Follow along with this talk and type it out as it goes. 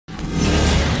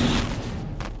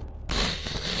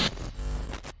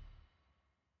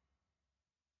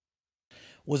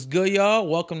What's good, y'all?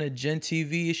 Welcome to Gen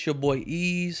TV. It's your boy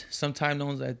Ease, sometimes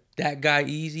known as that guy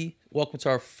Easy. Welcome to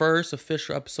our first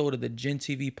official episode of the Gen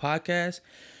TV podcast.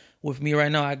 With me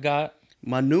right now, I got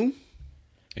Manu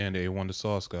and A1 the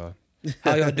Sauce guy.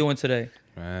 How y'all doing today?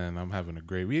 Man, I'm having a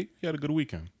great week. You had a good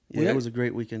weekend. Yeah, it was a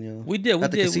great weekend, yo. We did.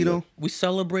 At the casino? We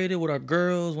celebrated with our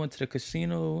girls. Went to the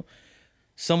casino.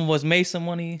 Some of us made some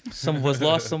money. Some of us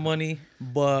lost some money.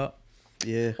 But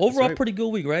Yeah. overall, right. pretty good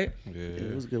week, right? Yeah.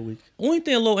 It was a good week. Only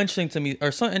thing a little interesting to me,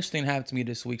 or something interesting happened to me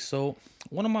this week. So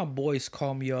one of my boys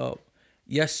called me up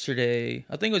yesterday.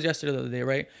 I think it was yesterday or the other day,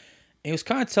 right? And he was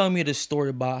kind of telling me this story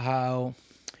about how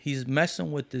he's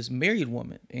messing with this married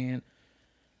woman. And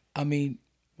I mean,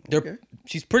 Okay.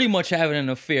 she's pretty much having an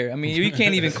affair. I mean, you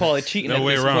can't even call it cheating No at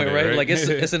way this around point, it, right? right? Like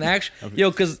it's an action.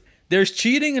 Because there's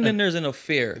cheating and then there's an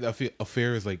affair.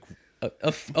 Affair is like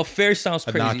Affair sounds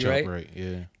a crazy, notch right? up, right?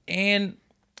 Yeah. And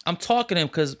I'm talking to him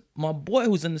because my boy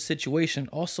who's in the situation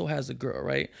also has a girl,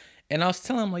 right? And I was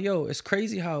telling him, like, yo, it's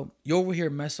crazy how you're over here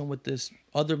messing with this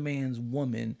other man's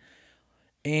woman.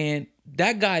 And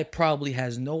that guy probably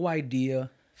has no idea,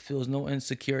 feels no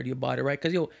insecurity about it, right?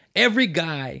 Because, yo, every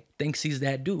guy thinks he's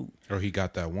that dude. Or he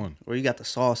got that one. Or you got the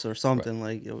sauce or something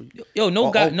like yo. Yo, no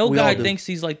we guy all do. thinks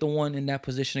he's like the one in that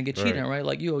position to get cheated Right. on, right?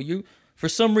 Like, yo, you for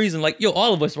some reason, like, yo,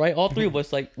 all of us, right? All three of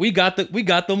us, like, we got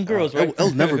them girls, right?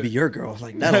 It'll never be your girl.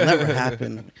 Like that'll never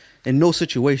happen in no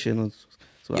situation.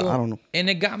 So Yo, I don't know.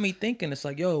 And it got me thinking. It's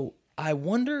like, yo, I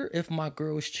wonder if my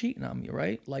girl is cheating on me,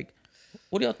 right? Like,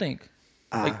 what do y'all think?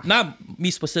 Like, not me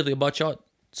specifically, about y'all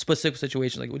specific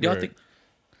situations. Like, what do y'all Right. think?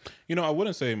 You know, I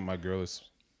wouldn't say my girl is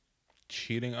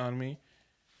cheating on me.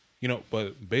 You know,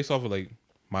 but based off of like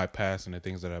my past and the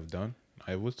things that I've done,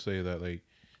 I would say that like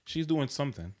she's doing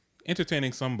something,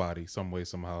 entertaining somebody, some way,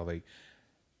 somehow. Like,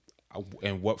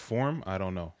 in what form, I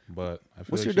don't know. But I feel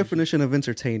What's like your she- definition of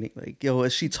entertaining? Like, yo,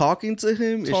 is she talking to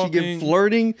him? Is she Talking,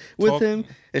 flirting with talk- him?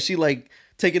 Is she like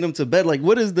taking him to bed? Like,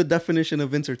 what is the definition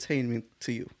of entertainment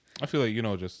to you? I feel like, you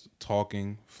know, just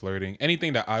talking, flirting,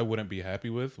 anything that I wouldn't be happy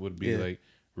with would be Yeah. like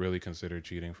really considered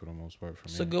cheating for the most part for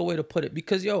me. It's a good way to put it.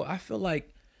 Because, yo, I feel like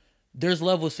there's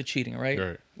levels to cheating, right?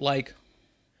 Right. Like,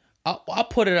 I'll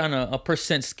put it on a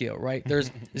percent scale, right? There's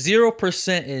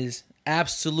 0% is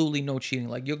absolutely no cheating.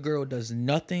 Like, your girl does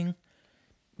nothing,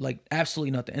 like absolutely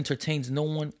nothing, entertains no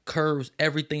one, curves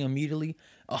everything immediately.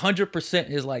 100%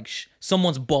 is like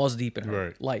someone's balls deep in her,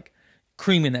 Right. like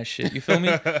creaming that shit. You feel me?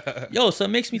 Yo, so it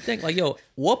makes me think, like, yo,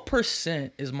 what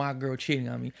percent is my girl cheating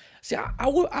on me? See,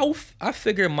 I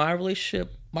figure in my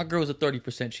relationship, my girl's a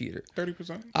 30% cheater.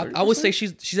 30%? I would say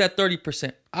she's at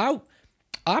 30%.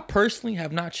 I personally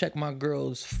have not checked my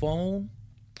girl's phone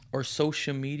or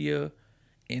social media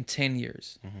in 10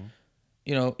 years.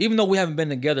 You know, even though we haven't been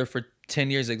together for 10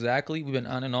 years exactly, we've been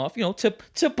on and off, you know,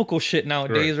 typical shit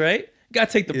nowadays, right?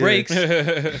 Gotta take the breaks.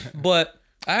 But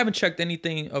I haven't checked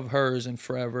anything of hers in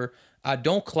forever. I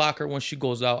don't clock her when she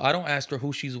goes out. I don't ask her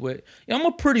who she's with. You know, I'm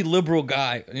a pretty liberal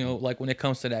guy, you know, like when it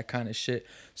comes to that kind of shit.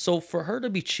 So for her to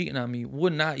be cheating on me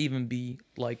would not even be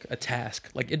like a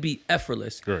task. Like, it'd be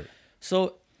effortless. Right.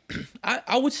 So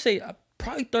I would say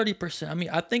probably 30%. I mean,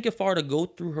 I think if I were to go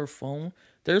through her phone,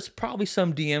 there's probably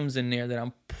some DMs in there that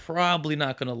I'm probably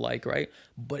not going to like, right?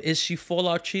 But is she full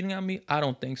out cheating on me? I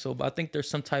don't think so. But I think there's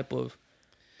some type of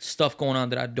stuff going on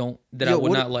that I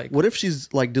would not like. What if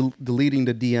she's like deleting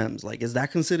the DMs? Like, is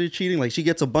that considered cheating? Like, she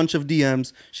gets a bunch of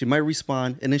DMs, she might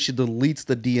respond, and then she deletes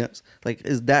the DMs. Like,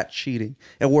 is that cheating?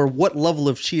 And what level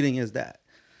of cheating is that?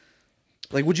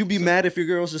 Like, would you be mad if your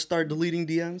girls just start deleting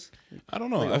DMs? I don't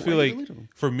know. Like, I feel why you like deleting them?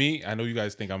 for me, I know you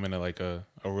guys think I'm in a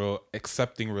real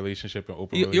accepting relationship and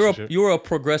open You're relationship. a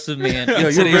progressive man. Yo, in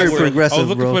you're today's very world. progressive, I was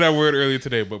looking bro. for that word earlier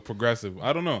today, but progressive.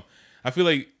 I don't know. I feel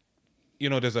like, you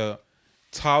know, there's a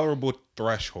tolerable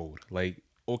threshold. Like,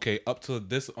 okay, up to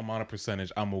this amount of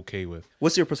percentage, I'm okay with.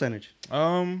 What's your percentage?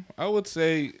 I would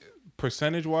say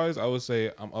percentage wise, I would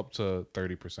say I'm up to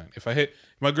 30%. If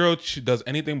my girl, she does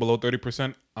anything below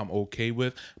 30%, I'm okay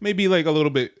with. Maybe like a little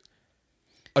bit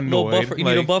annoyed. buffer. You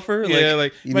need a buffer? Yeah,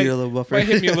 Like, like you need a little buffer. Might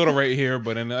hit me a little right here,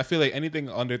 but then I feel like anything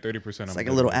under 30%, It's I'm like a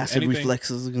good little with. acid Anything-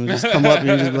 reflexes gonna just come up and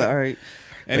you're just like, all right.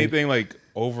 Anything like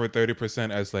over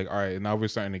 30%, as like, all right, now we're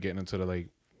starting to get into the like,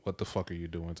 what the fuck are you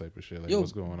doing type of shit. Like, Yo,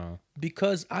 what's going on?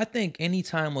 because I think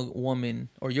anytime a woman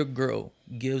or your girl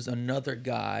gives another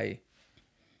guy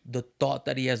the thought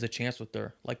that he has a chance with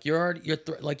her, like you're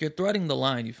threading the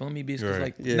line. You feel me? Because Right.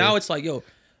 like Yeah. now it's like, yo,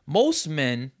 most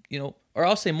men, you know, or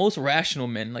I'll say most rational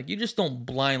men, like you just don't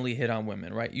blindly hit on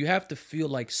women, right? You have to feel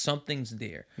like something's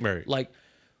there. Right. Like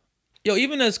Yo,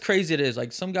 even as crazy it is,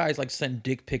 like some guys like send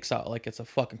dick pics out like it's a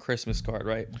fucking Christmas card,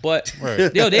 right? But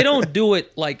Right. yo, they don't do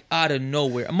it like out of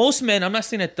nowhere. Most men, I'm not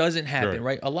saying that doesn't happen, Right.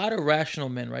 right? A lot of rational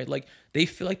men, right? Like they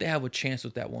feel like they have a chance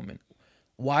with that woman.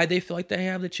 Why they feel like they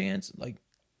have the chance? Like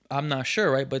I'm not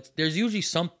sure, right? But there's usually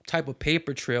some type of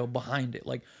paper trail behind it.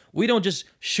 Like we don't just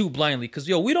shoot blindly because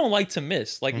yo, we don't like to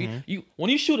miss. Like you when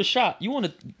you shoot a shot, you want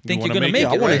to think you're wanna gonna make make it. it.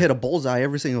 I want to right? hit a bullseye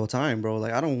every single time, bro.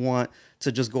 Like I don't want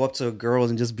to just go up to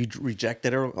girls and just be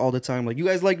rejected all the time. Like you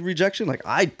guys like rejection? Like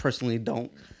I personally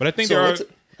don't. But I think So there are. it's-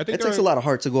 I think it there takes are, a lot of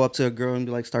heart to go up to a girl and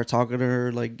be like, start talking to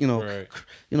her, like Right.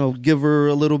 give her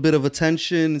a little bit of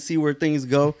attention and see where things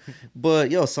go. But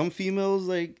yo, some females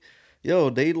like,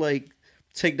 they like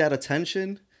take that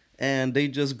attention and they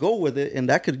just go with it, and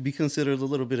that could be considered a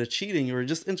little bit of cheating, or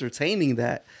just entertaining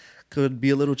that could be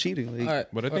a little cheating. Like, All right.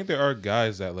 But I think there are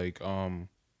guys that like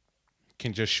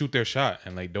can just shoot their shot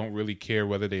and like don't really care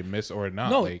whether they miss or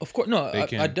not. No, like, of course, no. they I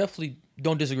can- definitely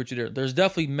don't disagree with you there. There's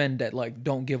definitely men that like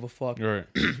don't give a fuck Right.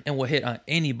 and will hit on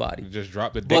anybody. Just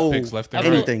drop the dick Whoa, pics left I and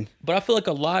feel- right. anything. But I feel like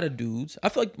a lot of dudes, I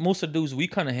feel like most of the dudes we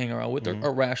kind of hang around with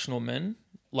are rational men,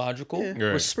 logical, Yeah. Right.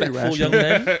 respectful Pretty young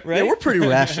men, right? Yeah, we're pretty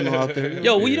rational out there.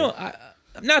 Yo, we don't.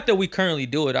 Not that we currently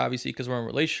do it, obviously, because we're in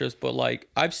relationships. But like,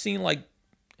 I've seen like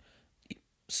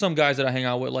some guys that I hang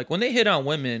out with, like when they hit on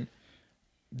women,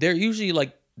 they're usually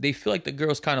like they feel like the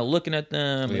girl's kind of looking at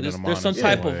them. Leading There's, them there's on some in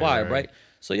type some of way, vibe, right. right?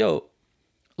 So yo,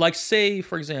 like say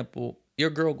for example, your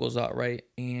girl goes out, right,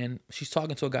 and she's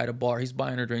talking to a guy at a bar. He's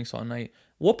buying her drinks all night.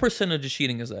 What percentage of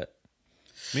cheating is that?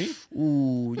 Me?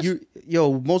 Ooh,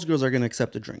 most girls are gonna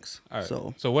accept the drinks. All right.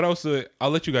 So So what else? I'll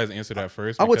let you guys answer that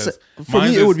first. I would say because for me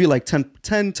mine's it would is- be like 10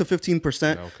 to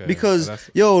 15%. Okay, Because so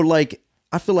that's- like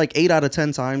I feel like 8 out of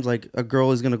 10 times like a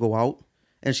girl is gonna go out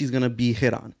and she's gonna be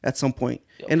hit on at some point.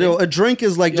 And a drink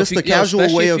is like Yo, just if you- the casual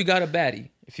especially way if of you got a baddie.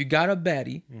 If you got a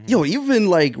baddie, even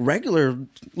like regular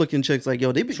looking chicks, like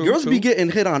girls true. be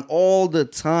getting hit on all the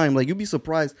time. Like you'd be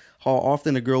surprised how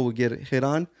often a girl would get hit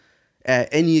on at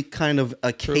any kind of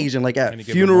occasion, like at Any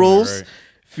given funerals. moment,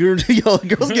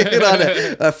 Girls get hit on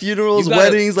at funerals, you gotta,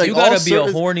 weddings, like you gotta all be a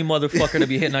sorts- horny motherfucker to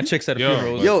be hitting on chicks at a Yo,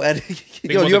 funeral. like- Yo, and, about you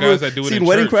the ever guys that do it seen in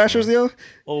Wedding church, Crashers, man. yo?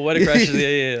 Oh, Wedding Crashers,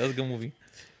 yeah, that's a good movie.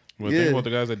 Well, Yeah. think about the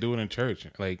guys that do it in church.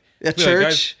 Like At I feel like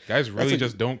church, guys really that's a-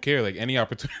 just don't care. Like any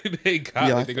opportunity they got,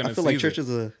 Yeah, like, they're gonna I feel like seize church it.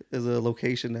 is a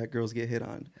location that girls get hit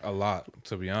on. A lot,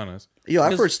 to be honest. Yo, I've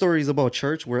Because- heard stories about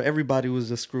church where everybody was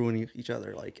just screwing each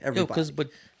other, like Yo, everybody.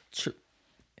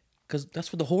 because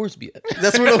that's where the whores be at.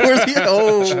 That's where the horse.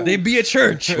 Oh, They be at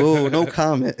church. oh, no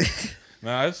comment.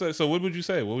 Nah, I said, so what would you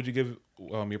say? What would you give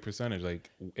your percentage? Like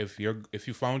if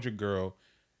you found your girl,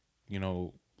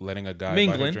 letting a guy buy her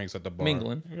Mingling. drinks at the bar,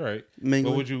 Mingling. You're right.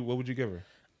 Mingling. What would you give her?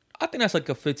 I think that's like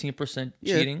a 15%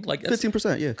 Yeah, cheating. Like that's-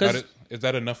 15%. Yeah, 'Cause- Is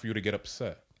that enough for you to get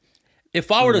upset? if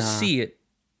I were to Nah. see it,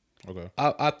 Okay.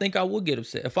 I think I would get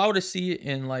upset. If I were to see it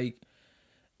and like,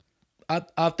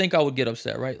 I think I would get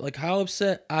upset, right? Like how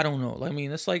upset? I don't know. I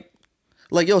mean, it's like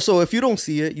like yo. So if you don't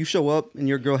see it, you show up and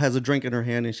your girl has a drink in her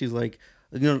hand and she's like,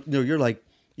 you're like,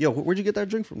 yo, where'd you get that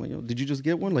drink from? Like, did you just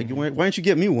get one? Like, why didn't you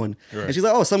get me one? Right. And she's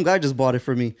like, oh, some guy just bought it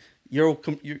for me. You're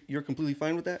completely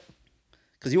fine with that?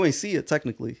 Because you ain't see it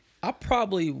technically. I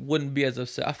probably wouldn't be as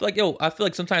upset. I feel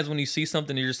like sometimes when you see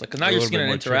something, you're just like, 'cause now A you're little just getting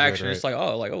bit an more triggered, interaction. right? It's like,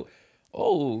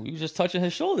 oh, you just touching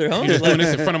his shoulder, huh? You just doing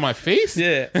this in front of my face?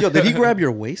 Yeah. Yo, did he grab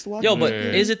your waistwatch? Yo, but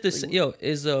Yeah. is it this? Yo,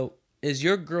 is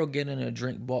your girl getting a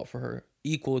drink bought for her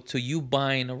equal to you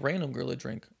buying a random girl a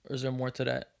drink, or is there more to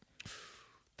that?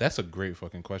 That's a great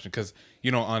fucking question. Because,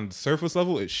 on surface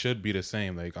level, it should be the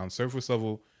same. Like, on surface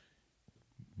level,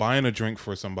 buying a drink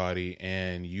for somebody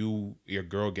and your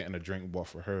girl getting a drink bought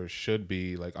for her should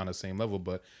be, like, on the same level.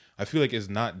 But I feel like it's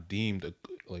not deemed,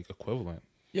 like, equivalent.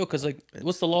 Yo, because like,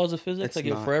 what's the laws of physics? it's Like,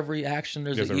 yo, not. for every action,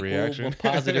 there's There's an a equal, reaction. one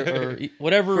positive, or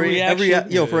whatever For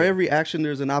reaction. for every action,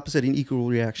 there's an opposite and equal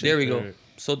reaction. There we go. Right.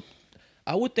 So,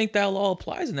 I would think that law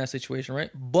applies in that situation,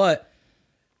 right? But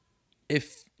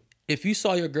if you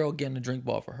saw your girl getting a drink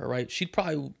bought for her, right? She'd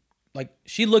probably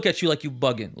she'd look at you like you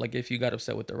bugging, like if you got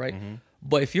upset with her, right? Mm-hmm.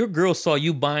 But if your girl saw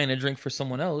you buying a drink for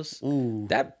someone else, Ooh.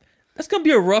 that's gonna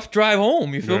be a rough drive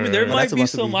home. You feel me? Yeah. There Oh, might that's be about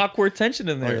to some be- awkward tension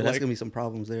in Oh, there. yeah, that's like, gonna be some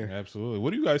problems there. Absolutely.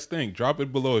 What do you guys think? Drop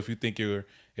it below if you think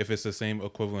if it's the same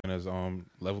equivalent as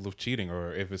level of cheating,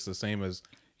 or if it's the same as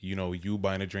you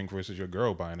buying a drink versus your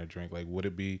girl buying a drink. Like, would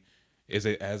it be? Is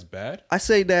it as bad? I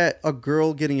say that a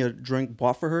girl getting a drink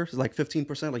bought for her is like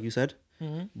 15%, like you said.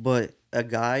 Mm-hmm. But a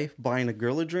guy buying a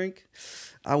girl a drink,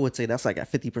 I would say that's like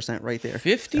at 50% right there.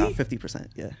 50? 50%,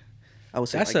 yeah. I would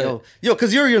say That's like, a-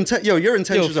 because your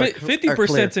intentions are 50%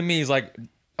 clear. to me is like,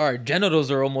 our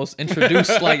genitals are almost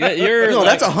introduced. Like you're No,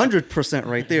 like, that's 100%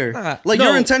 right there. Nah, Like no.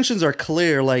 your intentions are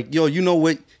clear. Like you know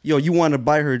what, you want to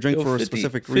buy her a drink for a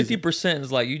specific reason. 50%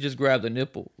 is like you just grab the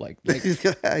nipple. Like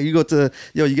You go to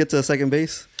you get to second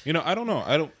base. You know, I don't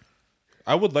know.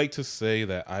 I would like to say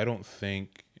that I don't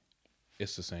think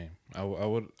it's the same. I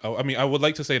would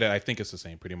like to say that I think it's the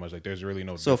same. Pretty much, like there's really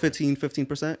no. So difference.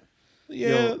 15%.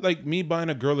 Yeah, Yo. like me buying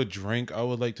a girl a drink, I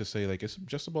would like to say like it's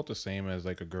just about the same as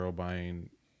like a girl buying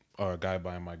or a guy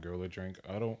buying my girl a drink.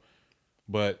 I don't.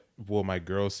 But will my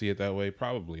girl see it that way?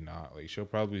 Probably not. Like she'll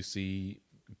probably see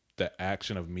the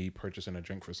action of me purchasing a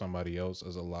drink for somebody else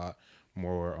as a lot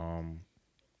more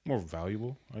more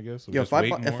valuable, I guess. Yo, if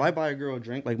I buy a girl a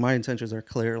drink, like my intentions are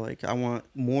clear. Like I want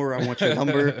more. I want your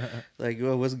number. Like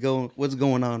what's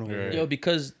going on over Right. here? yo,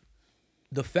 because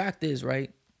the fact is,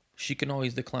 right, she can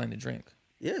always decline the drink.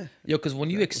 Yeah. Yo, because when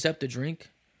you accept a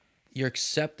drink, you're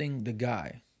accepting the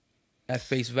guy at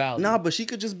face value. Nah, but she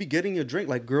could just be getting a drink.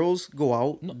 Like girls go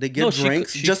out, they get no, she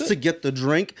drinks could- she just could. to get the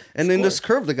drink, and then just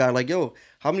curve the guy. Like, yo,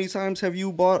 how many times have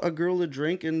you bought a girl a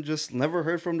drink and just never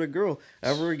heard from the girl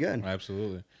ever again?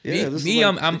 Absolutely. Yeah, this is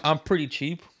like- I'm pretty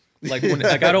cheap. Like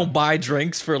like I don't buy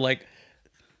drinks for like.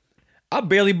 I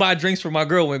barely buy drinks for my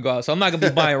girl when we go out, so I'm not gonna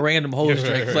be buying random hoes Right,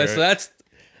 drinks. right, Like, so right.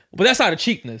 but that's out of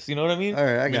cheapness. You know what I mean? All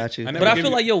right, I got you. I never But I give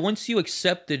feel you- like, yo, once you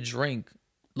accept the drink,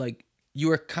 like you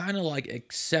are kind of like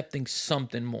accepting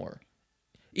something more,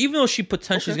 even though she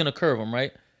potentially is gonna curve him,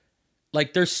 right?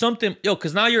 Like there's something, yo,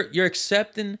 because now you're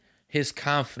accepting his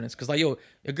confidence. Because like, yo,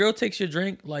 a girl takes your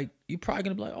drink, like you're probably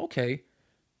gonna be like, okay,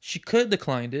 she could have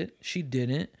declined it, she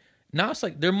didn't. Now it's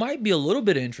like there might be a little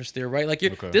bit of interest there, right? Like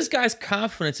this guy's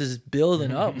confidence is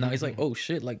building up. Now he's like, oh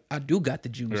shit, like I do got the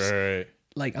juice. Right.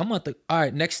 Like I'm about to. All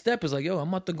right, next step is like, yo, I'm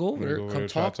about to go over there, Go over come there,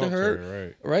 try talk to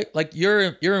her, right? Like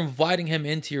you're inviting him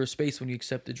into your space when you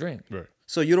accept the drink. Right.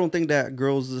 So you don't think that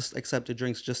girls just accept the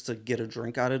drinks just to get a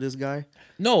drink out of this guy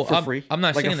No, for I'm, free? I'm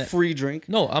not like saying a that. free drink.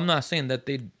 No, I'm not saying that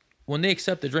when they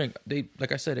accept the drink, they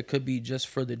like I said, it could be just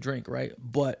for the drink, right?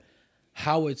 But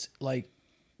how it's like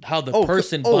how the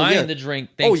person buying yeah. the drink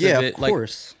thinks Oh yeah, of it, of like.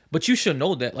 course. But you should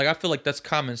know that. Like I feel like that's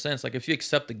common sense. Like if you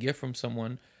accept a gift from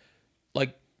someone,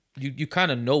 like you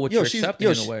kind of know what you're accepting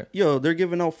in a way. Yo, they're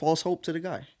giving out false hope to the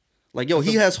guy. Like, yo,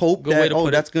 he has hope good way that to put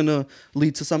it. that's gonna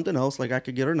lead to something else. Like, I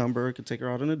could get her number, I could take her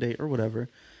out on a date or whatever,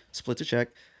 split the check.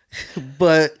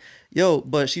 but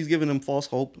she's giving him false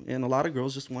hope, and a lot of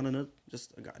girls just wanting a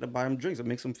guy to buy them drinks. It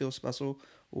makes them feel special,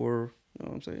 or you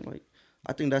know what I'm saying? Like,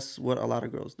 I think that's what a lot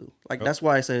of girls do. Like, that's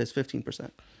why I say it's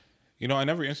 15%. You know, I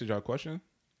never answered your question,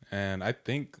 and I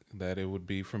think that it would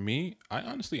be for me. I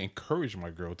honestly encourage my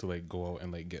girl to like go out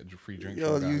and like get free drinks.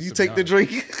 Yo, from guys, you to be take the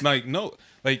honest. drink. Like no,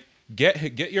 like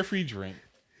get your free drink.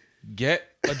 Get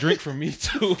a drink for me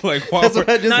too. Like while That's we're, what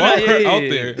I just- while yeah, we're yeah, out yeah,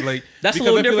 there, yeah. like That's a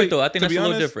because little I feel different, though. I think to that's be a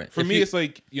little honest, different. For If me, you- it's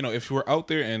like if we're out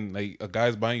there and like a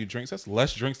guy's buying you drinks, that's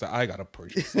less drinks that I gotta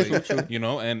purchase. Like, you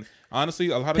know, and honestly,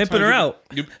 a lot of Pimping times her out.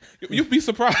 You'd be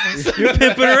surprised. You're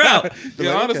pimping her out.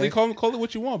 Yeah, Like, honestly, okay. call it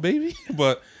what you want, baby.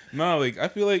 But no, like I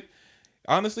feel like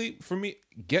honestly, for me,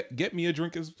 get me a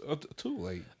drink is too.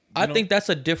 Like I think that's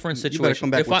a different better situation.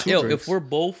 come back with two drinks. If we're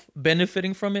both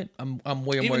benefiting from it, I'm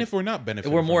way more. even if we're not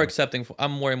benefiting, we're more from it. accepting.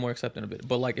 I'm way more accepting of it.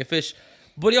 But like if it's,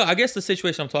 but I guess the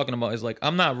situation I'm talking about is like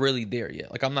I'm not really there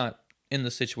yet. Like I'm not in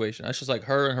the situation. That's just like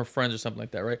her and her friends or something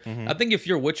like that, right? Mm-hmm. I think if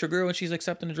you're with your girl and she's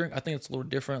accepting the drink, I think it's a little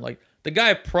different. Like the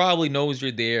guy probably knows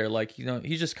you're there. Like you know,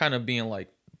 he's just kind of being like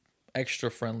extra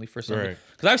friendly for something. Right.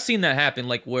 Because I've seen that happen,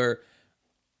 like where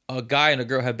a guy and a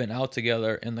girl have been out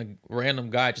together and the random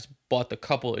guy just bought the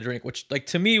couple a drink, which like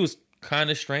to me was kind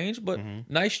of strange, but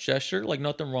nice gesture. Like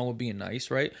nothing wrong with being nice,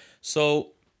 right? So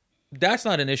that's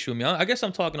not an issue with me. I guess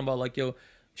I'm talking about like, yo,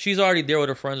 she's already there with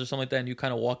her friends or something like that, and you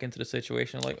kind of walk into the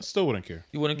situation like Still wouldn't care.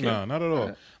 you wouldn't care. No, not at all.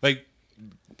 Alright. Like,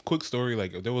 quick story.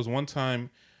 Like, there was one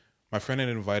time my friend had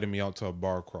invited me out to a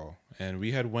bar crawl, and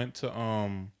we had went to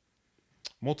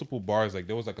multiple bars. Like,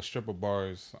 there was like a strip of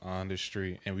bars on the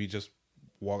street, and we just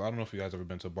walk. I don't know if you guys ever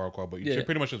been to a bar crawl, but you Yeah.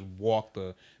 pretty much just walk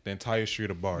the entire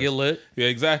street of bars. Get lit. Yeah,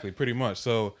 exactly, pretty much.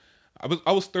 So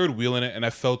I was third wheeling it, and I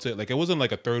felt it. Like, it wasn't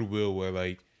like a third wheel where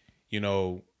like, you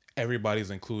know, everybody's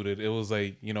included. It was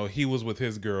like, you know, he was with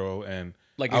his girl and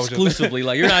Like I was just- exclusively,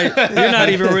 like you're not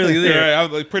even really there. Yeah, I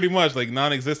was like pretty much like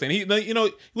non-existent. He, like, you know,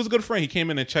 he was a good friend. He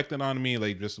came in and checked in on me,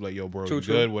 like just like, yo, bro, True, you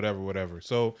true. good, whatever.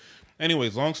 So,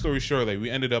 anyways, long story short, like we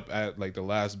ended up at like the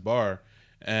last bar,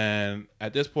 and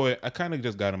at this point, I kind of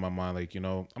just got in my mind, like, you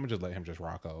know, I'm gonna just let him just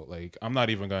rock out. Like, I'm not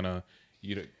even gonna,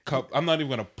 I'm not even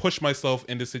gonna push myself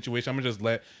in this situation. I'm gonna just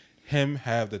let him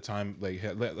have the time, like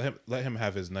let him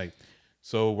have his night.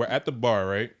 So we're at the bar,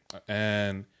 right?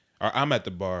 Or I'm at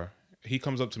the bar. he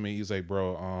comes up to me. He's like,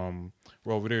 bro,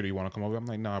 we're over there. Do you want to come over? I'm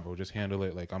like, nah, bro, just handle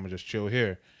it. Like, I'm gonna just chill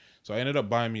here. So I ended up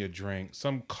buying me a drink.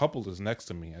 Some couple is next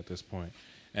to me at this point,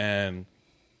 and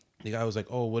the guy was like,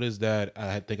 "Oh, what is that?"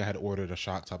 I think I had ordered a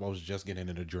shot top. I was just getting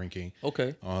into drinking.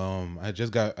 Okay.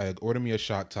 I ordered me a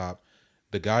shot top.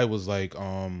 The guy was like,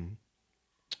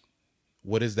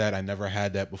 "What is that? I never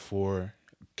had that before.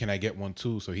 Can I get one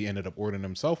too?" So he ended up ordering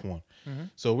himself one. Mm-hmm.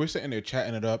 So we're sitting there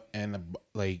chatting it up, and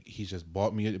like he just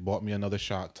bought me another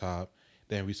shot top.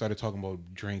 Then we started talking about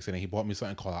drinks, and then he bought me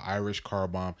something called an Irish car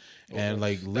bomb, and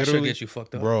like literally, get you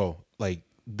fucked up, bro. Like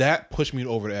that pushed me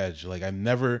over the edge. Like I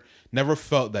never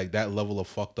felt like that level of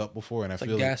fucked up before, and I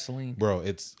feel like gasoline, bro.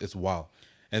 It's wild.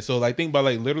 And so I think by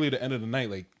like literally the end of the night,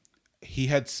 like he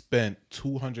had spent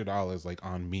 $200 like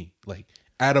on me, like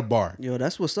at a bar. Yo,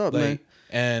 that's what's up, Like, man.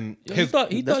 and Yo, he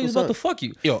thought he was about to fuck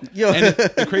you. Yo, Yo. and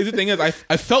the crazy thing is, I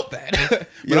felt that, but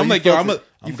Yo, I'm you like, felt yo, it.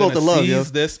 I'm You felt gonna the love, yo.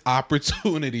 seize this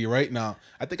opportunity right now.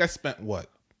 I think I spent what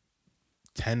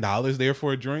 $10 there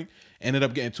for a drink. Ended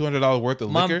up getting $200 worth of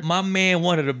liquor. My man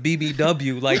wanted a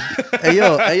BBW. Like, Hey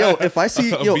yo, if I see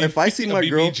my girl,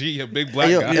 BBG, a big black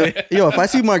hey, guy. if I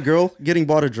see my girl getting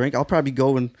bought a drink, I'll probably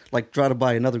go and like try to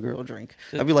buy another girl a drink.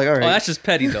 I'd be like, all right, oh, that's just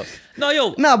petty though. No,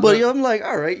 yo, nah, but yo, I'm like,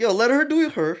 all right, yo, let her do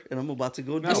her, and I'm about to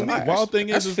go do The mine. wild thing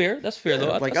that's is fair. That's fair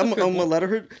though. Like That's a I'm fair gonna point. let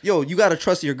her. Yo, you gotta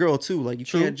trust your girl too. Like you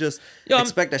can't just Yo,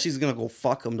 expect that she's gonna go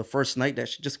fuck him the first night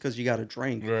just because you got a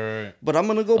drink. right. But I'm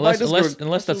gonna go buy this girl.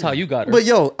 Unless that's how you got her. But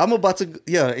yo, I'm about to.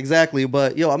 Yeah, exactly.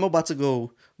 But yo, I'm about to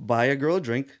go buy a girl a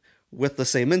drink with the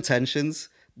same intentions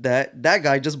that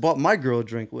guy just bought my girl a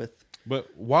drink with.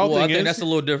 But wild well, I thing think is, that's a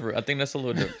little different. I think that's a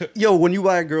little different. Yo, when you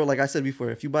buy a girl, like I said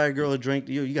before, if you buy a girl a drink,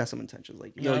 you got some intentions.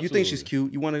 Like, yo, Yeah, you think she's absolutely.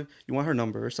 cute, you want her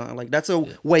number or something. Like that's a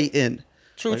way in.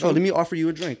 True, Like, true. oh, let me offer you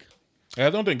a drink. I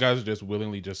don't think guys are just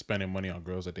willingly just spending money on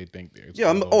girls that they think they're. Yeah,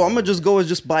 I'm gonna just go and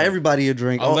just buy everybody a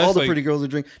drink. All Unless, the like- pretty girls a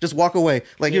drink. Just walk away.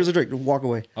 Like, here's a drink. Just walk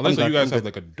away. Unless I'm like, you done. guys I'm have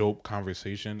good. like a dope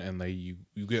conversation and like you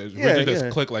guys Yeah, really just yeah.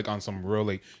 click like on some real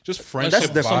like just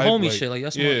friendship that's vibe, some homie like, shit, like,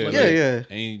 that's yeah, more- like- Yeah, yeah.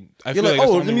 And I You're feel like, that's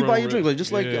oh, the let me only buy real- you a drink. Like,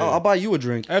 just like yeah. I'll buy you a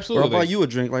drink. Absolutely. Or I'll buy you a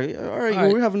drink. Like, all right, All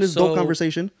right, we're having this so- dope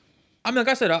conversation. I mean, like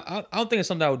I said, I don't think it's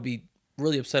something I would be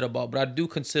really upset about, but I do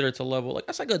consider it to level like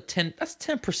that's like a 10. That's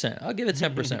 10%. I'll give it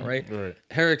 10%, right? Right.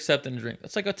 Her accepting the drink.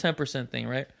 That's like a 10% thing,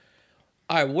 right?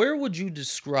 All right, where would you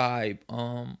describe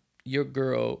your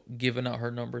girl giving out her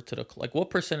number to the like? What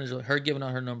percentage of her giving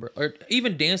out her number, or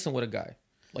even dancing with a guy?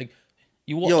 Like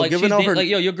you Yo, like giving she's out her- like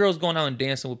yo, your girl's going out and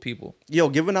dancing with people. Yo,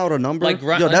 giving out a number. Like,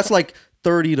 Yo, that's like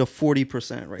 30 to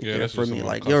 40% right Yeah, there that's for just me. a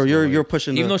Like, little you're customer, like-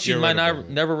 pushing. Even the, though she You're might right not about it.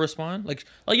 never respond, like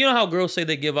you know how girls say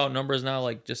they give out numbers now,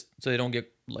 like just so they don't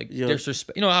get like Yeah.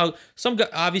 disrespect. You know how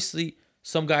obviously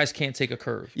some guys can't take a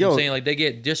curve. You know what I'm saying, like they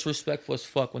get disrespectful as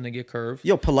fuck when they get curved.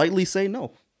 yo, politely say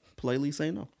no. Politely say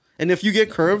no. And if you get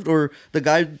curved or the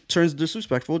guy turns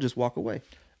disrespectful, just walk away.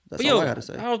 That's But all yo, I gotta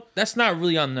say. that's not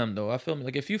really on them though. I feel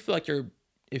like if you feel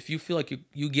like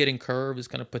you getting curved is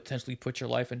gonna potentially put your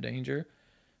life in danger.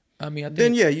 I mean, I think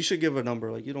Then yeah, you should give a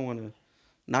number. Like you don't want to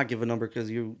not give a number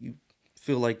because you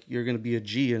feel like you're gonna be a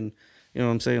G and you know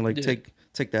what I'm saying. Like Yeah.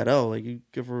 take that L. Like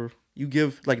you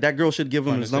give like that girl should give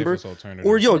him Find his the number, safest alternative.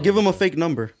 or yo give him a fake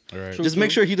number. Right. Just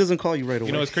make sure he doesn't call you right away.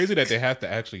 You know, it's crazy that they have to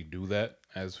actually do that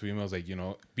as females. Like, you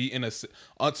know, be in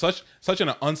such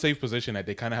an unsafe position that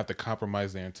they kind of have to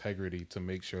compromise their integrity to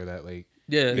make sure that like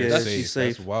yeah, they're that's safe. she's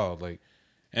safe. That's wild. Like,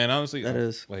 and honestly, That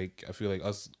is. like I feel like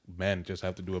us men just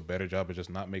have to do a better job of just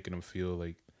not making them feel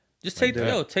like just like take the that.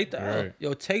 L, take the L, Right.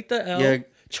 yo, take the L, Yeah.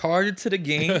 charge it to the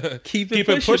game, keep it Keep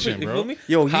it pushing, pushing, you bro. feel me?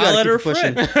 Yo, you holla at gotta her keep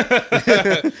pushing.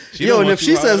 friend. She Yo, don't and want if you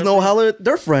she to holler says at no, her. holler at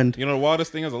their friend. You know, the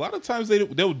wildest thing is a lot of times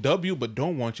they'll dub you, but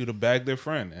don't want you to bag their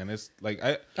friend, and it's like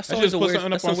I always just a put weird-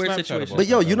 something that's up a on weird Snapchat situation. about But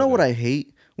yo, that you the know other what day. I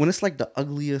hate when it's like the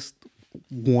ugliest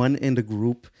one in the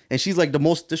group, and she's like the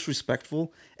most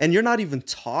disrespectful, and you're not even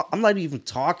I'm not even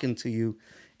talking to you,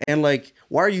 and like,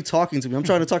 why are you talking to me? I'm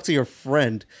trying to talk to your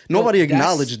friend. Nobody Yo, that's-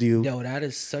 acknowledged you. Yo, that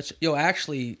is such. Yo,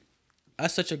 actually,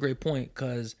 that's such a great point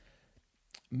because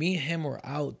me and him were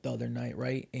out the other night,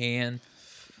 right? And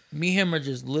me and him are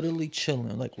just literally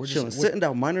chilling, like we're Chilling, just sitting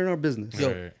down, minding our business. Yo,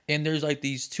 Right. and there's like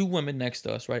these two women next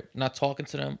to us, right? Not talking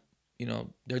to them. You know,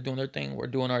 they're doing their thing. We're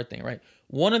doing our thing, right?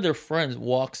 One of their friends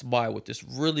walks by with this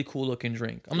really cool looking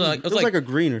drink. I'm like, It was like a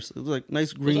green or it was like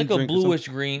nice it green. was like a drink or something. bluish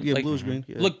green. Yeah, like, bluish green.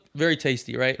 Yeah. Looked very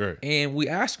tasty, right? Right. And we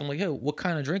asked him like, hey, what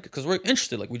kind of drink? Because we're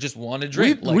interested. Like, we just want to we,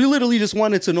 drink. like, we literally just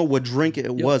wanted to know what drink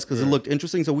it was because it looked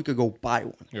interesting, so we could go buy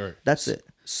one. Right. That's it.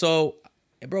 So,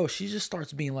 bro, she just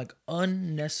starts being like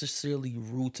unnecessarily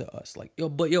rude to us. Like,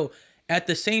 yo, at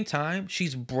the same time,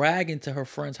 she's bragging to her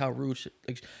friends how rude.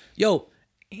 Like, yo,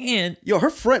 And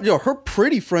her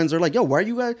pretty friends are like, yo, why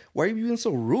are you being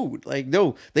so rude? Like,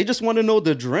 no, they just want to know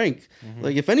the drink.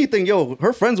 Like, if anything, yo,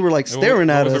 her friends were like staring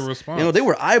what at was us. her response? You know, they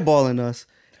were eyeballing us.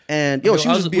 And yo, she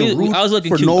was just being rude I was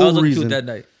looking for cute. I no was looking reason. cute that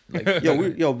night.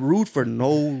 Like, Rude for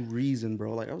no reason,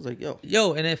 bro. Like, I was like,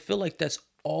 yo, and I feel like that's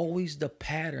always the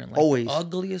pattern. Like, Always. the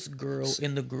ugliest girl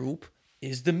in the group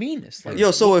is the meanest. Like,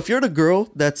 so if you're the girl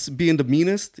that's being the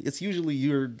meanest, it's usually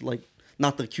you're like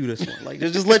not the cutest one. Like,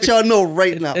 just let y'all know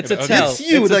right now. It's a tell. It's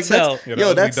you. It's a Like, tell.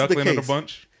 that's the duckling of the case.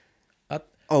 bunch.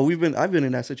 Oh, I've been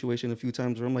in that situation a few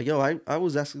times where I'm like, yo, I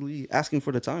was actually asking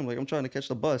for the time. Like, I'm trying to catch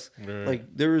the bus. Right.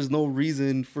 Like, there is no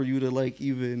reason for you to like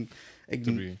even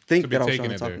think that I was trying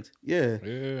to talk to.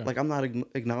 Yeah. Like, I'm not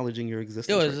acknowledging your existence.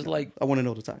 Yo, it's right just now. like, I want to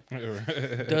know the time.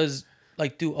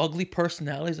 do ugly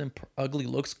personalities and ugly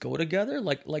looks go together?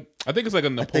 Like I think it's like a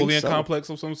Napoleon so. complex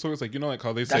of some sort. It's like, you know, like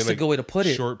how they say That's a like good way to put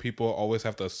it. short people always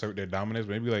have to assert their dominance.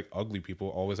 Maybe like ugly people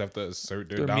always have to assert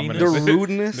their Their dominance. meanness. Their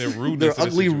rudeness, their rudeness, their in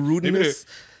a ugly situation. Maybe rudeness.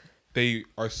 they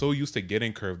are so used to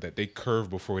getting curved that they curve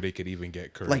before they could even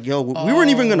get curved. Like, yo, we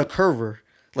weren't even gonna curve her.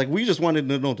 Like, we just wanted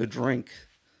to know the drink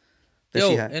that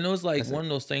she had. And it was like one of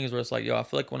those things where it's like, yo, I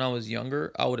feel like when I was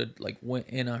younger, I would have like went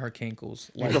in on her cankles.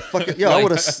 Like, I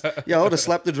would have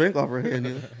slapped the drink off her hand.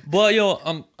 You know? but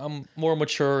yo, I'm more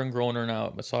mature and growner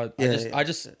now. So I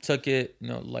just took it, you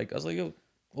know, like I was like, yo,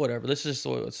 whatever. This is just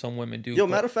what some women do. Yo,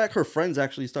 matter of fact, her friends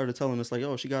actually started telling us like,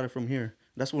 oh, she got it from here.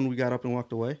 That's when we got up and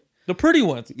walked away. The pretty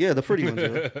ones. Yeah, the pretty ones.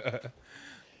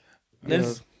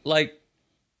 Then like,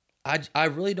 I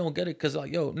really don't get it because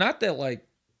like, yo, not that like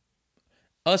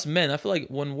us men, I feel like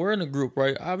when we're in a group,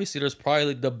 right? Obviously, there's probably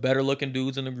like the better looking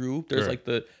dudes in the group. There's like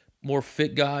the more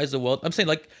fit guys. I'm saying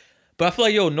like, but I feel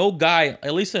like, yo, no guy,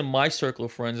 at least in my circle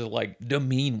of friends, is like the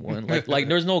mean one. Like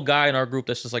there's no guy in our group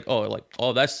that's just like,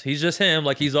 he's just him.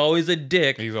 Like, he's always a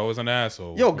dick. He's always an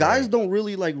asshole. Yo, guys don't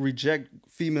really like reject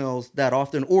females that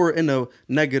often or in a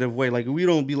negative way. Like, we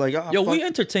don't be like, oh, yo, fuck. we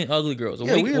entertain ugly girls.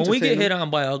 Yeah, When we get entertain hit on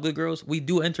by ugly girls, we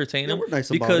do entertain them we're nice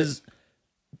about because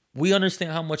we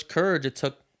understand how much courage it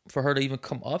took for her to even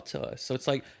come up to us. So it's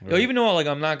like, yo, even though like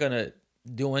I'm not gonna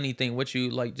do anything with you,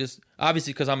 like just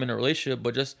obviously because I'm in a relationship,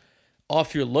 but just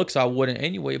off your looks, I wouldn't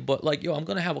anyway. But like, yo, I'm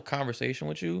gonna have a conversation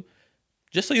with you,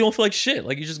 just so you don't feel like shit.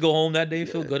 Like, you just go home that day,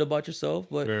 feel good about yourself.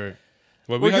 But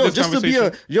well, we had this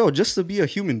conversation. just to be a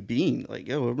human being. Like,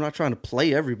 yo, I'm not trying to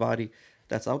play everybody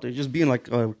that's out there. Just being like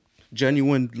a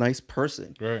genuine, nice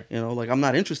person. Right. You know, like, I'm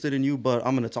not interested in you, but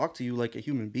I'm gonna talk to you like a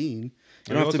human being.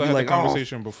 You don't have to also be had like, the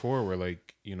conversation before where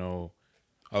like, you know,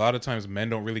 a lot of times men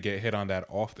don't really get hit on that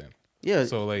often. Yeah.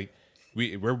 So like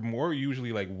we're more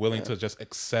usually like willing to just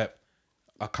accept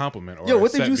a compliment. Or yo,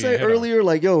 what did you say earlier?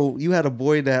 Like, yo, you had a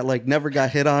boy that like never got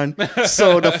hit on.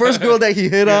 So the first girl that he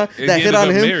hit on, that hit on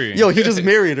him, marrying. yo, he just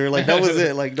married her. Like, that was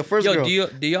it. Like, the first girl.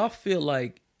 do y'all feel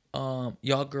like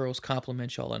y'all girls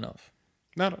compliment y'all enough?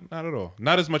 Not at all.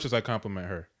 Not as much as I compliment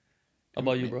her. How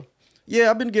about you, bro?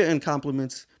 Yeah, I've been getting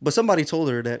compliments, but somebody told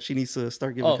her that she needs to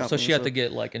start giving compliments. So she had to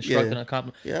get like instructed on a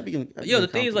compliment. Yeah, I've been the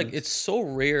thing is, like, it's so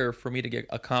rare for me to get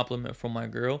a compliment from my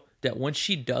girl that when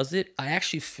she does it, I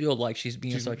actually feel like she's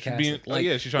being sarcastic.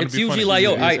 She's trying it's to be usually funny.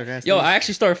 like, I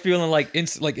actually start feeling like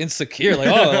insecure. Like,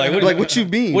 oh, like what you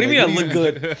mean? What do you Like, mean I look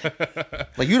good?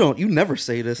 Like, you never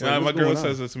say this. Like, My girl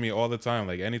says this to me all the time.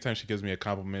 Like, anytime she gives me a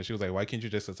compliment, she was like, "Why can't you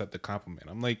just accept the compliment?"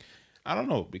 I'm like, I don't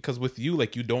know, because with you,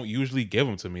 like, you don't usually give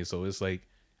them to me, so it's like,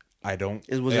 I don't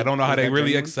know how to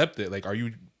really accept it. Like, are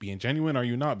you being genuine? Are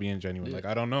you not being genuine? Like,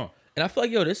 I don't know. And I feel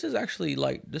like, yo, this is actually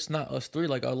like, this not us three.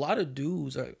 Like, a lot of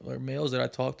dudes or males that I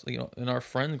talk to, you know, in our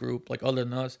friend group, like other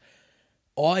than us,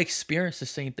 all experience the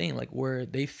same thing. Like, where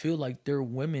they feel like their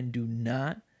women do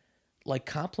not like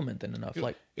compliment them enough.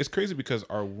 Like, it's crazy because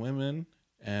our women,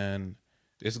 and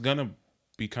it's gonna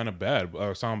be kind of bad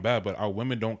or sound bad, but our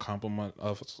women don't compliment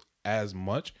us as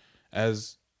much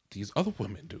as these other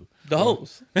women do. The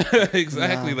hoes.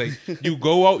 Exactly. Like, you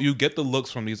go out, you get the looks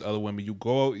from these other women. You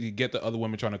go out, you get the other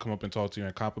women trying to come up and talk to you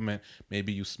and compliment.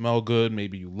 Maybe you smell good.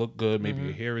 Maybe you look good. Maybe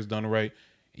your hair is done right.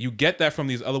 You get that from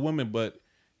these other women, but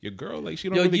your girl, like, she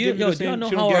don't really give you the same.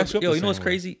 You know what's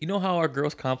crazy? You know how our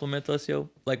girls compliment us, yo?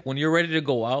 Like, when you're ready to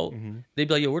go out, they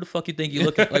be like, yo, where the fuck you think you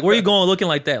looking? Like, where you going looking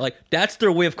like that? Like, that's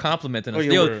their way of complimenting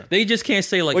us. They just can't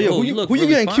say like, who you look who you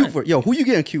really getting fine. cute for? Yo, who you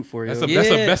getting cute for? Yo?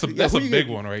 That's a big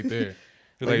one right there.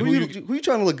 Like, who you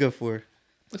trying to look good for?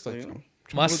 It's like,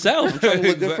 myself. I'm trying to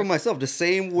look good for myself. The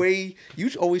same way you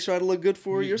always try to look good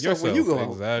for yourself when you go out.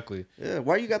 Exactly. Yeah.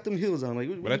 Why you got them heels on?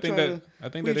 Like, but I think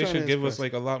that they should give us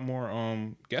like a lot more,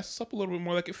 gas us up a little bit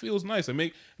more. Like, it feels nice.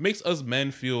 It makes us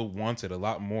men feel wanted a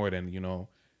lot more than, you know,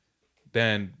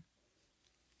 than.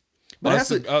 But it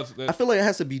has Us- to, I feel like it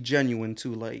has to be genuine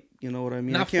too. Like, you know what I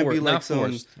mean? Not it can't be for- like not some.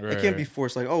 forced. It can't be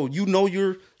forced. Like, oh, you know,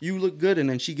 you look good, and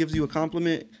then she gives you a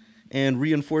compliment and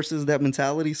reinforces that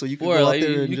mentality, so you can Or go like out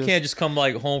there you, and you can't just come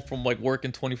like home from like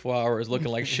working 24 hours looking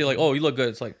like shit. Like, oh, you look good.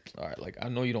 It's like, all right, like I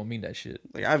know you don't mean that shit.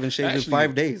 like I haven't shaved in Actually,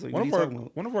 5 days. Like, what are you talking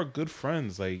about? one of our good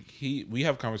friends, like we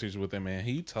have conversations with him, and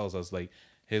he tells us like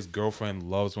his girlfriend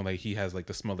loves when like he has like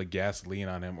the smell of gasoline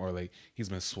on him, or like he's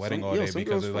been sweating all day some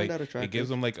because girls it find like that it attractive.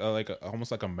 gives him like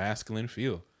almost like a masculine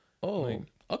feel. Oh, Like-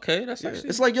 okay, that's Yeah, actually.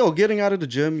 it's like, yo, getting out of the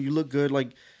gym, you look good. Like,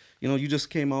 you know, you just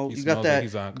came out. He You got smells that. like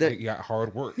he's on. that He got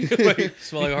hard work. Like,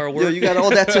 smell like hard work. yo, you got all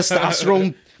that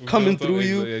testosterone coming through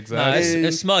you. Nah, Exactly.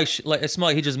 it smell like it smell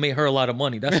like he just made her a lot of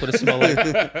money. That's what it smell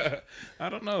like. I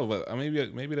don't know, but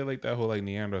maybe they like that whole like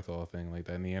Neanderthal thing, like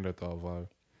that Neanderthal vibe.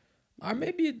 Or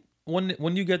maybe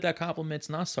when you get that compliment, it's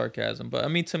not sarcasm. But I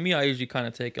mean, to me, I usually kind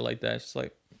of take it like that. It's just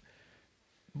like,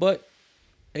 but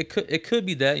it could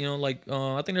be that, you know, like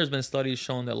I think there's been studies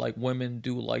showing that like women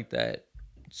do like that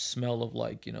smell of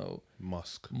like, you know,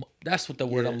 Musk. that's what the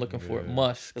word Yeah. I'm looking for. Yeah.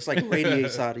 Musk. It's like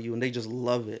radiates out of you, and they just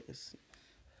love it. It's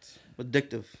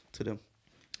addictive to them.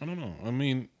 I don't know. I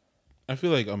mean, I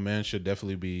feel like a man should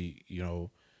definitely be, you know,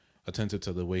 attentive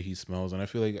to the way he smells, and I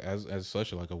feel like as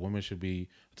such, like a woman should be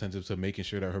attentive to making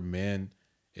sure that her man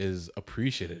is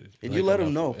appreciated. And like, you let him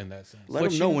enough know. in that sense. Let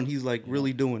But him know you- when he's like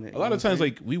really doing it. A lot of times,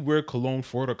 like we wear cologne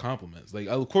for the compliments. Like,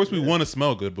 of course, we want to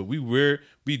smell good, but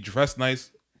we dress nice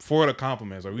for the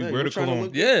compliments, or we Yeah, wear we're the trying to cologne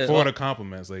look good. for Yeah. the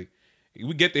compliments. Like,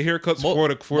 we get the haircuts Mo- for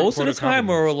the most for of the time,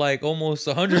 or compliments. like almost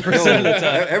 100% Yo, of the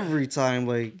time. every time,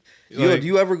 like, yo, Like- do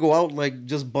you ever go out like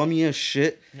just bummy as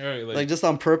shit, Right, like just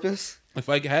on purpose? if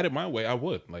I had it my way, I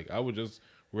would. Like, I would just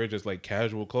wear just like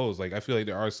casual clothes. Like, I feel like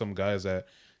there are some guys that,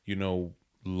 you know,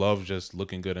 love just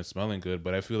looking good and smelling good,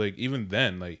 but I feel like even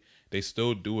then, like, they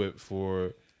still do it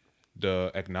for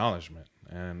the acknowledgement.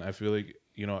 And I feel like,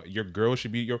 you know, your girl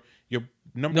should be your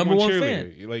number one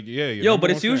cheerleader. Like, yeah, your Yo, number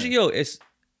but it's one usually fan.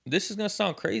 this is gonna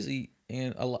sound crazy,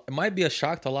 and it might be a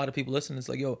shock to a lot of people listening. It's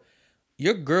like, yo,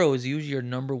 your girl is usually your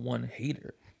number one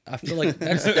hater. I feel like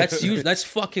that's usually, that's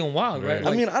fucking wild, right? Right.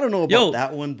 Like, I mean, I don't know about yo,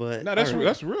 that one, but No, that's all right.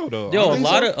 that's real though. yo, I a think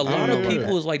lot so. of a lot Yeah, of yeah,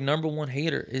 people yeah. is like number one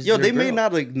hater is Yo, their they may girl.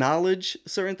 not acknowledge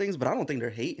certain things, but I don't think they're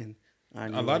hating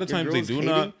on you. A lot Like, of your times they girl's do hating.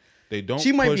 not. They don't.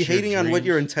 She might be push your hating on what dreams.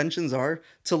 your intentions are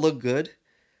to look good,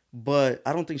 but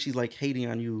I don't think she's like hating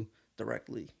on you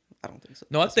directly. I don't think so.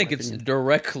 No, I That's think my it's opinion.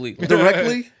 directly.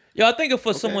 directly. Yo, I think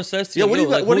if someone says to Yo, you, what do you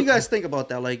guys, like, what do who- you guys think about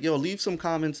that? Like, yo, leave some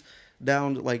comments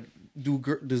down. Like,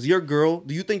 does your girl?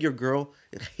 Do you think your girl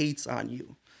hates on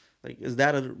you? Like, is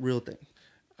that a real thing?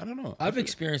 I don't know. I've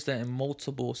experienced that in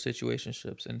multiple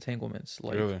situationships, entanglements.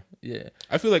 Like, Really? yeah.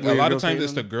 I feel like Where a your lot of girls times hate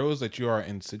it's the them? girls that you are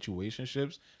in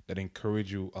situationships that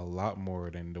encourage you a lot more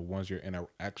than the ones you're in an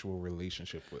actual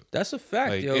relationship with. That's a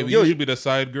fact, Like, yo. it would Yo, usually be the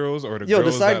side girls or the Yo,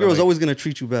 girls the side that are, girl is like, always gonna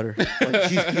treat you better.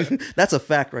 Like, that's a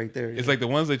fact right there. It's like the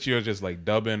ones that you're just like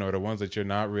dubbing, or the ones that you're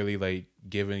not really like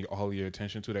giving all your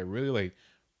attention to, that really like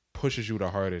pushes you the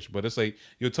hardest. But it's like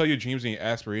you'll tell your dreams and your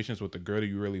aspirations with the girl that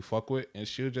you really fuck with, and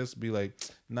she'll just be like,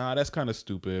 "Nah, that's kind of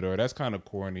stupid," or "That's kind of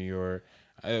corny," or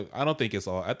I don't think it's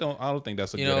all. I don't think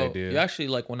that's a you good know, idea. you actually,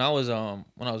 like when I was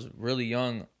really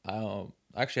young, I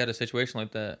actually had a situation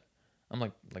like that. I'm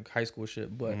like high school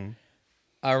shit, but Mm-hmm.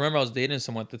 I remember I was dating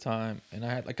someone at the time, and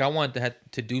I wanted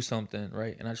to do something,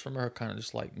 right? And I just remember her kind of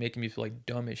just like making me feel like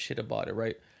dumb as shit about it,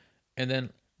 right? And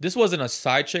then this wasn't a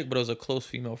side chick, but it was a close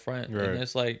female friend, Right. and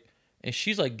it's like, and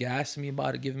she's like gassing me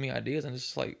about it, giving me ideas, and it's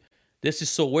just like, this is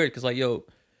so weird because like, yo,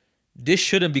 this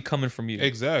shouldn't be coming from you,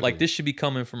 Exactly. Like this should be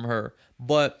coming from her,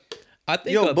 but I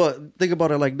think Yo, but think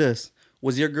about it like this: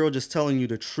 was your girl just telling you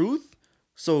the truth,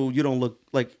 so you don't look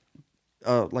like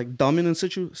dumb in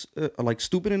a like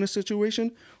stupid in a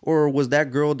situation, or was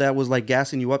that girl that was like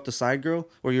gassing you up, the side girl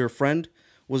or your friend,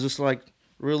 was just like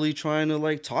really trying to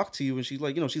like talk to you, and she's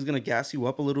like, you know, she's gonna gas you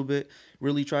up a little bit,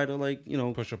 really try to like, you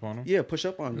know, Push up on them. yeah, push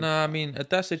up on you. Nah, I mean at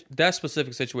that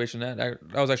specific situation, that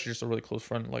was actually just a really close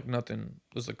friend. Like nothing,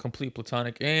 it was a complete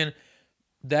platonic. And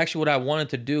actually what I wanted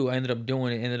to do, I ended up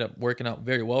doing it. Ended up working out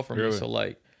very well for me. Really? So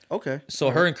like, Okay,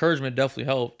 so her encouragement definitely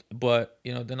helped. But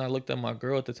you know, then I looked at my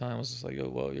girl at the time. I was just like, yo,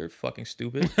 well, you're fucking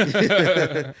stupid.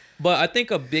 But I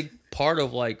think a big part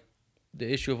of like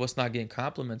the issue of us not getting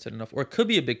complimented enough, or it could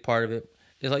be a big part of it,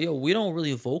 is like, yo, we don't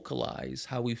really vocalize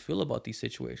how we feel about these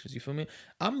situations. You feel me?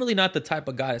 I'm really not the type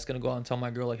of guy that's gonna go out and tell my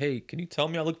girl like, hey, can you tell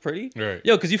me I look pretty? Right.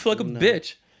 Yo, because you feel like a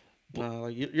bitch. nah,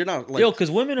 like you're not like Yo, because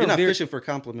women you're are not very fishing for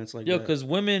compliments like yo, that. because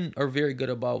women are very good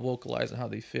about vocalizing how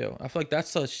they feel. I feel like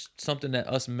that's something that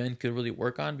us men could really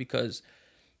work on, because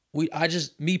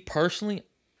me personally,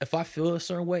 if I feel a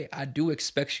certain way, I do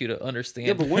expect you to understand.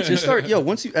 Yeah, but once you start,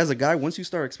 once you as a guy, once you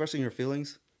start expressing your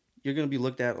feelings, you're gonna be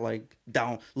looked at like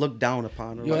looked down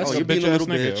upon. Or Yo, like, that's oh, a you're being a little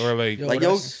nigga, bitch. or like, Yo, Like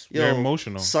you're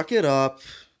emotional. Suck it up,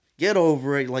 get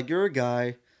over it. Like you're a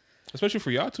guy. Especially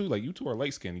for y'all two, like you two are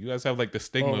light skinned. You guys have like the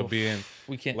stigma Oh, of being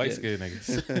we can't. light skinned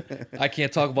niggas. I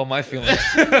can't talk about my feelings.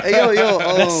 Hey, yo,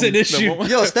 That's an issue.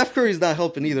 Yo, Steph Curry's not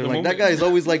helping either. The Like moment- that guy's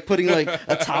always like putting like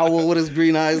a towel with his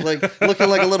green eyes, like looking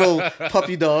like a little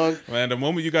puppy dog. Man, the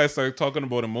moment you guys start talking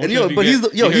about emotions, And yo, you but get, he's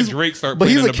the, yo, you hear he's Drake start but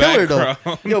playing he's in a the killer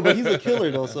background. though. Yo, but he's a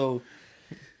killer though. So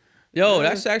Yo,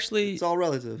 that's actually it's all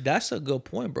relative. that's a good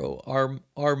point, bro.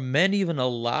 Are men even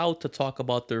allowed to talk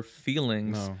about their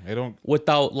feelings No, they don't.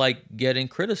 without like getting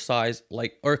criticized,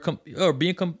 like or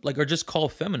being like or just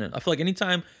called feminine? I feel like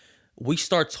anytime we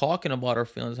start talking about our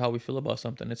feelings, how we feel about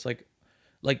something, it's like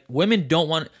women don't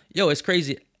want. Yo, it's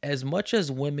crazy. As much as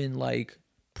women like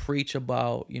preach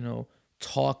about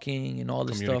talking and all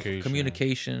this stuff,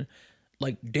 communication.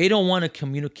 Like they don't want to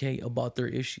communicate about their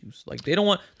issues. Like they don't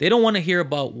want to hear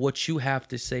about what you have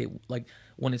to say. Like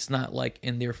when it's not like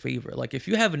in their favor. Like if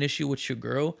you have an issue with your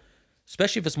girl,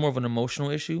 especially if it's more of an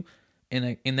emotional issue,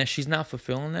 and that she's not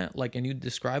fulfilling that, like, and you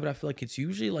describe it, I feel like it's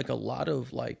usually like a lot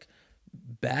of like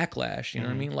backlash. You know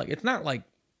what I mean? Like it's not like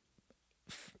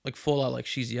full out like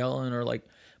she's yelling or like,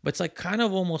 but it's like kind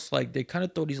of almost like they kind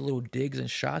of throw these little digs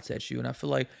and shots at you, and I feel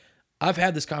like I've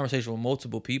had this conversation with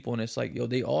multiple people, and it's like, yo,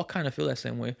 they all kind of feel that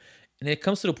same way. And it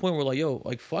comes to the point where like, yo,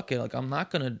 like, fuck it. Like, I'm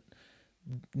not going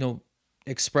to,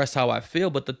 express how I feel.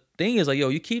 But the thing is like, yo,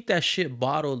 you keep that shit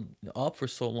bottled up for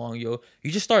so long, yo, you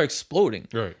just start exploding.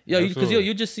 Right. Yeah. Because, Absolutely.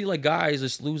 you just see like guys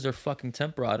just lose their fucking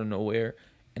temper out of nowhere.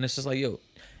 And it's just like, yo,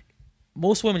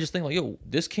 most women just think like, yo,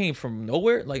 this came from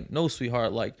nowhere. Like, no,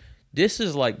 sweetheart. Like, this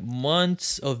is like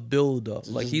months of build up.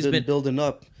 Like, he's been building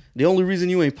up. The only reason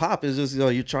you ain't pop is just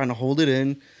you're trying to hold it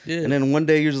in, and then one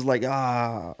day you're just like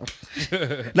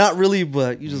not really,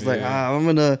 but you're just like I'm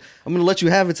gonna let you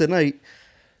have it tonight.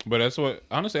 But that's what,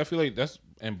 honestly, I feel like that's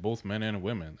in both men and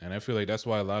women, and I feel like that's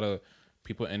why a lot of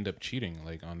people end up cheating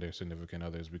like on their significant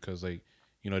others, because like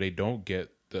they don't get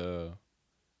the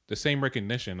same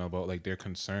recognition about like their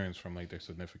concerns from like their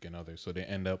significant others, so they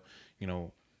end up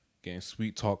getting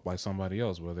sweet talk by somebody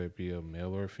else, whether it be a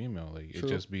male or a female. Like it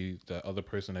just be the other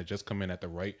person that just come in at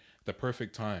the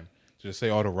perfect time to just say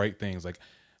all the right things. Like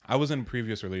I was in a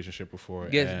previous relationship before.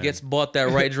 gets bought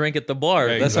that right drink at the bar.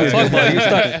 Right, That's what I'm talking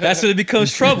about. That's when it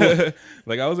becomes trouble.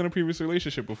 Like I was in a previous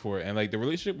relationship before, and like the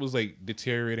relationship was like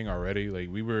deteriorating already. Like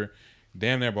we were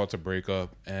damn near about to break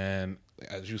up, and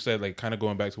as you said, like kind of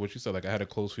going back to what you said, like I had a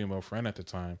close female friend at the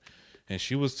time, and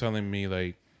she was telling me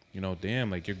like, damn,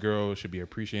 like your girl should be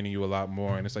appreciating you a lot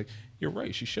more. And it's like, you're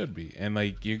right, she should be. And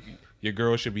like your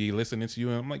girl should be listening to you.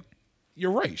 And I'm like,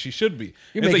 you're right, she should be.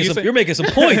 You're making some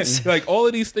points. Like all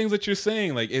of these things that you're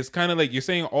saying, like it's kind of like you're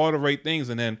saying all the right things,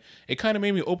 and then it kind of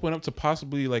made me open up to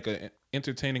possibly like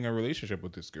entertaining a relationship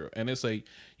with this girl. And it's like,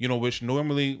 which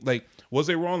normally, like, was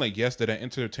it wrong? Like, yes, did I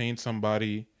entertain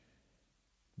somebody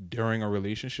during a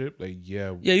relationship? Like,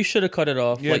 yeah, you should have cut it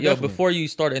off. Yeah, like, definitely. before you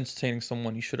start entertaining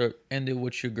someone, you should have ended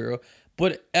with your girl.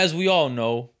 But as we all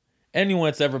know, anyone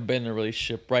that's ever been in a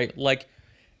relationship, right? Like,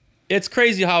 it's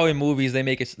crazy how in movies they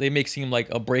make it seem like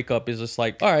a breakup is just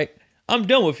like, all right, I'm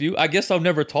done with you. I guess I'll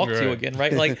never talk to you Right. again,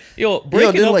 right? Like,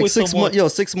 breaking then up like with someone.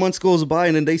 6 months goes by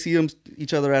and then they see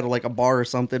each other at like a bar or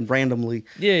something randomly.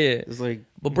 Yeah. It's like,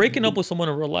 But breaking up with someone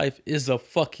in real life is a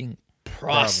fucking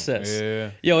process.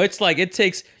 Yeah. Yo, it's like it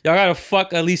takes y'all gotta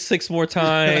fuck at least 6 more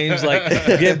times, like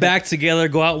get back together,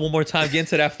 go out one more time, get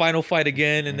into that final fight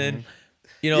again, and then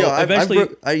eventually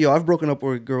I've broken up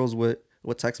with girls with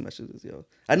text messages.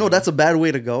 I know that's a bad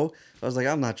way to go. I was like,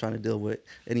 I'm not trying to deal with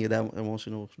any of that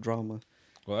emotional drama.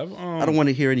 Well, I don't want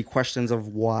to hear any questions of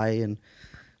why and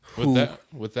who.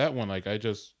 with that one, like I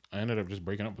ended up just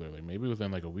breaking up with her, like maybe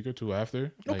within like a week or two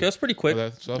after. Okay, that's pretty quick.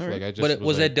 That stuff, like I just. But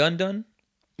was like, that done?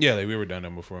 Yeah, like we were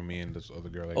done before me and this other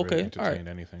girl like Okay, really entertained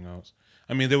anything else.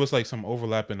 I mean, there was like some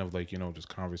overlapping of like just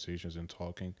conversations and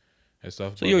talking and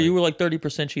stuff. So you were like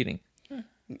 30% cheating.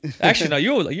 Actually, no,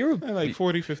 you were like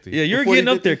 40, 50. Yeah, you were getting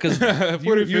up there because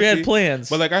you had plans.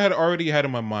 But like I had already had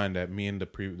in my mind that me and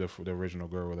the original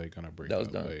girl were like gonna break That was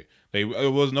up. done. Like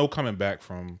it was no coming back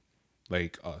from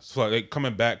like us. So like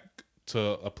coming back to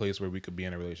a place where we could be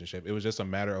in a relationship. It was just a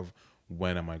matter of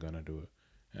when am I gonna do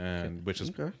it, and which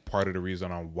is part of the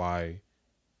reason on why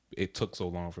it took so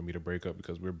long for me to break up,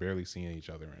 because we're barely seeing each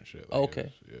other and shit. Like,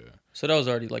 Okay. Yeah. So that was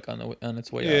already like on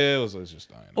its way out. Yeah, it was just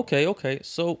dying. Okay.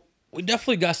 So we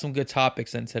definitely got some good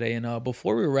topics in today, and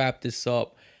before we wrap this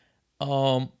up,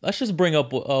 let's just bring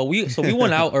up we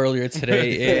went out earlier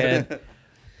today, and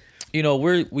you know,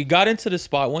 we got into the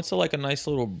spot, went to like a nice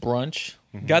little brunch,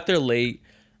 got there late.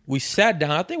 We sat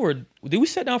down. I think did we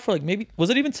sit down for like maybe, was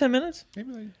it even 10 minutes?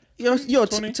 Maybe like Yo,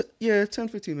 20? 10,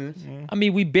 15 minutes. I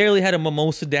mean, we barely had a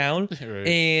mimosa down. Right.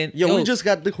 And Yo, we just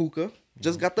got the hookah.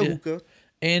 Hookah.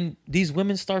 And these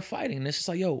women start fighting. And it's just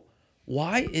like, yo,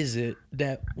 why is it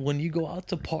that when you go out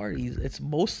to parties, it's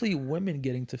mostly women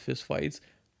getting to fist fights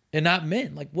and not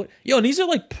men? Like, what? Yo, and these are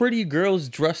like pretty girls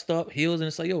dressed up, heels. And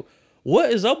it's like, yo, what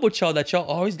is up with y'all that y'all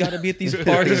always got to be at these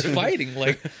parties fighting?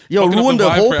 Like, yo, fucking up ruined the the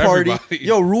vibe whole for party. everybody.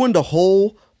 Yo, ruined the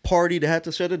whole party. They had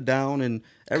to shut it down. And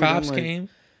everyone, cops like, came.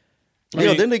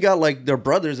 Yo, then they got like their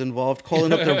brothers involved,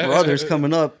 calling up their brothers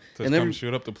coming up. to And come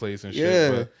shoot up the place and shit. Yeah.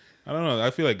 But I don't know.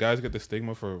 I feel like guys get the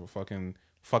stigma for fucking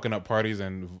up parties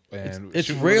and It's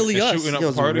shooting- rarely and us. shooting up Yo,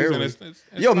 it's parties. rarely. And it's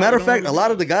Yo, not- matter of we don't fact, a really-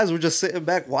 lot of the guys were just sitting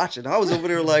back watching. I was over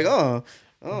there like,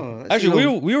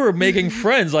 Actually, we were making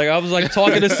friends. Like, I was like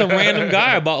talking to some random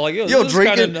guy about like, yo, Yo, this is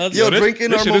drinking- kinda nuts. yo, this,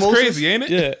 drinking this our shit is mimosas. crazy, ain't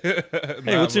it? Yeah.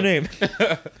 Hey, what's your name?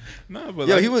 Nah, but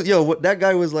Yo, like, he was that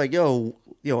guy was like, yo,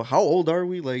 how old are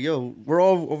we? Like, yo, we're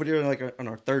all over there like in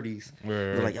our 30s.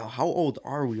 We're Right. like, yo, how old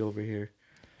are we over here?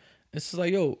 It's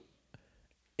like, yo,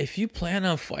 if you plan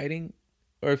on fighting,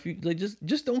 or if you like,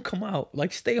 just don't come out.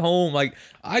 Like, stay home. Like,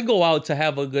 I go out to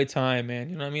have a good time, man.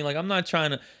 You know what I mean? Like, I'm not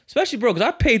trying to, especially bro, because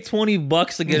I paid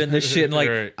 $20 to get in this shit, and like,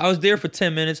 Right. I was there for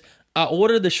 10 minutes. I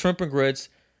ordered the shrimp and grits.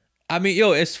 I mean,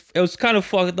 yo, it was kind of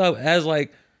fucked up as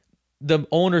like the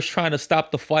owner's trying to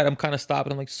stop the fight. I'm kind of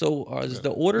stopping. I'm like, so is the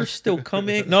order still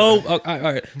coming? No. All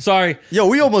right. Sorry. Yo,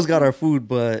 we almost got our food,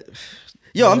 but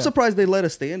yo, I'm surprised they let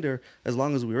us stay in there as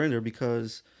long as we were in there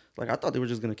because like I thought they were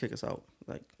just gonna kick us out.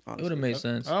 Like, It would have made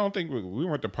sense. I don't think we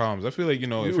weren't the problems. I feel like, you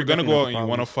know, We if were you're gonna definitely go not out the and you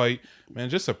want to problems. fight, man,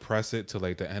 just suppress it to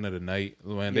like the end of the night.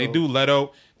 When they Yo. do let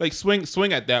out, like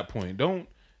swing at that point. Don't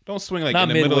swing like Not in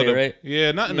the middle of midway, the right?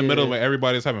 yeah, not in the Yeah. middle when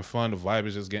everybody's having fun. The vibe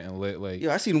is just getting lit. Like yo,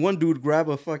 I seen one dude grab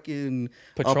a fucking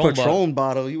Patron Patron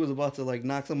bottle. He was about to like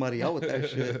knock somebody out with that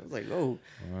shit. I was like, oh,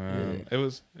 it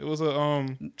was a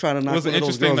trying to knock was an one of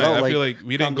those interesting girls night. out. I feel like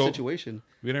we didn't calm go- the situation.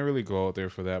 we didn't really go out there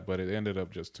for that, but it ended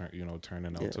up just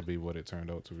turning out Yeah. to be what it turned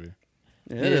out to be.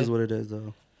 Yeah, Yeah. it is what it is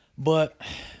though. But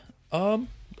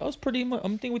that was pretty much.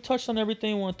 I think we touched on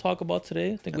everything we want to talk about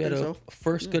today. I think we had think a so.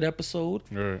 first good episode.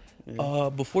 Right.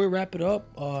 Before we wrap it up,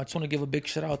 I just want to give a big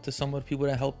shout out to some of the people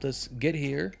that helped us get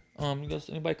here. You guys,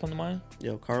 anybody come to mind?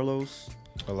 Yo, Carlos.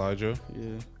 Elijah.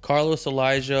 Yeah. Carlos,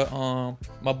 Elijah,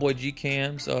 my boy G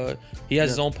Cams. He has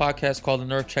his own podcast called The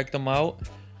Nerve. Check them out.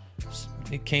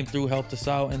 He came through, helped us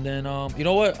out, and then you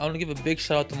know what? I'm gonna give a big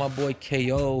shout out to my boy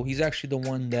KO. He's actually the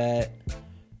one that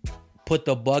put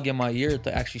the bug in my ear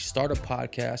to actually start a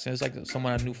podcast. And it's like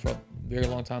someone I knew from a very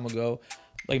long time ago,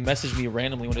 like messaged me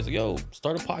randomly when it's like, "Yo,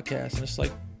 start a podcast," and it's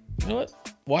like, you know what?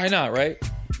 Why not, right?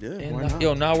 Yeah. And Why not?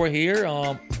 yo, now we're here.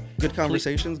 Good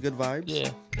conversations, good vibes.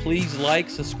 Yeah. Please like,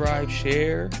 subscribe,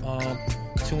 share,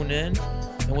 tune in,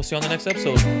 and we'll see you on the next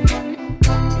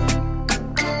episode.